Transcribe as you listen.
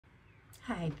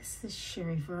Hi, this is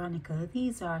Sherry Veronica.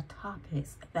 These are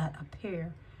topics that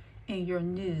appear in your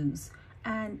news,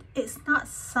 and it's not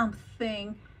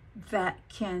something that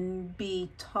can be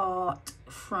taught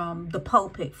from the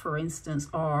pulpit, for instance,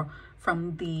 or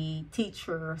from the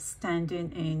teacher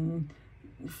standing in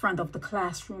front of the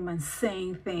classroom and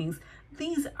saying things.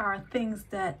 These are things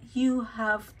that you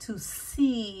have to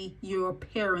see your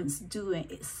parents doing.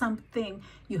 It's something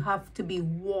you have to be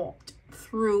walked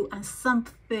through, and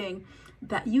something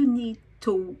that you need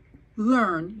to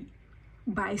learn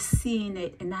by seeing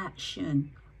it in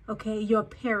action. Okay, your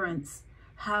parents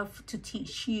have to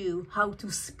teach you how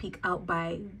to speak out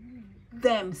by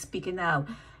them speaking out.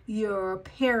 Your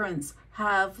parents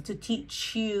have to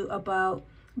teach you about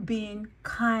being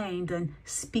kind and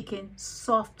speaking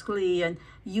softly and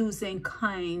using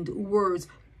kind words.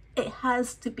 It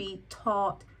has to be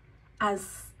taught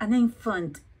as an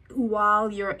infant while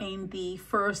you're in the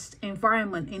first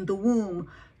environment in the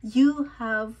womb. You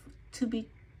have to be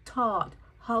taught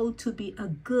how to be a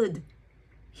good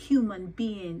human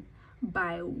being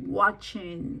by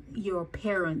watching your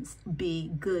parents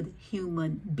be good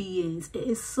human beings. It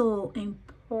is so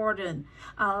important.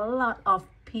 A lot of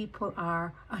people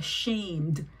are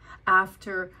ashamed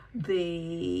after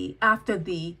the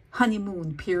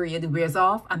honeymoon period wears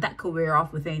off, and that could wear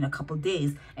off within a couple of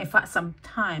days. In fact,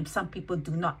 sometimes some people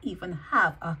do not even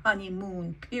have a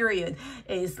honeymoon period.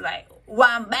 It's like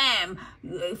wham bam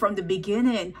from the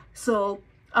beginning. So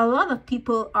a lot of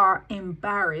people are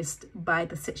embarrassed by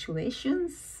the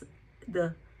situations,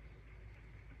 the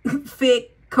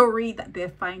fakery that they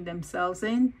find themselves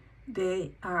in.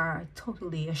 They are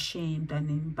totally ashamed and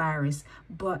embarrassed.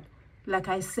 But like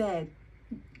I said,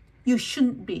 you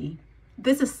shouldn't be.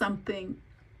 This is something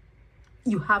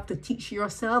you have to teach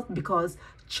yourself, because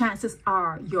chances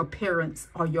are your parents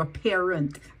or your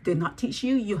parent did not teach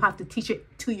you. You have to teach it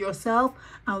to yourself.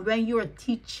 And when you are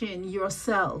teaching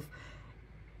yourself,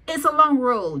 it's a long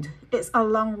road. It's a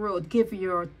long road. Give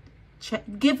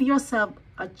yourself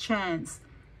a chance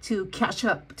to catch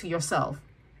up to yourself.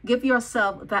 Give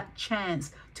yourself that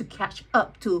chance to catch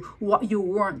up to what you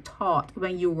weren't taught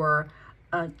when you were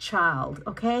a child.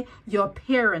 Okay, your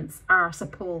parents are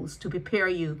supposed to prepare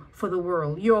you for the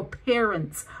world. Your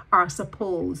parents are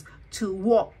supposed to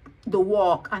walk the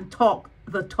walk and talk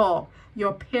the talk.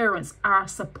 Your parents are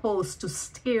supposed to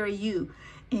steer you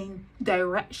in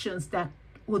directions that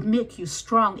would make you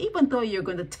strong. Even though you're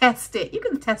going to test it, you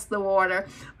can test the water,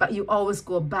 but you always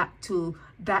go back to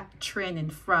that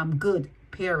training from good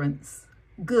parents.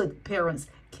 Good parents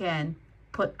can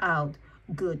put out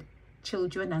good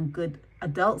children and good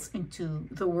adults into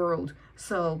the world.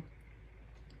 So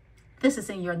this is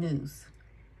in your news.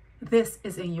 This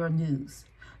is in your news.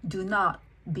 Do not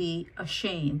be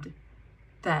ashamed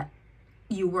that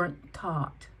you weren't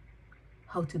taught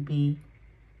how to be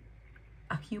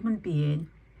a human being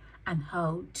and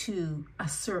how to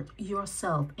assert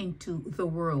yourself into the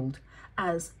world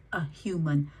as a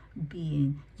human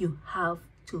being. You have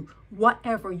to,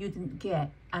 whatever you didn't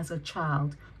get as a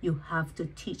child, you have to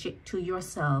teach it to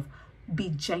yourself. Be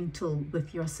gentle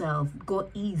with yourself. Go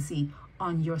easy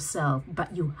on yourself,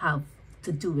 but you have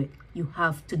to do it. You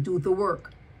have to do the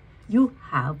work. You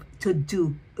have to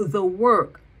do the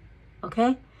work.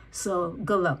 Okay? So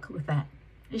good luck with that.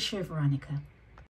 It's Sherry Veronica.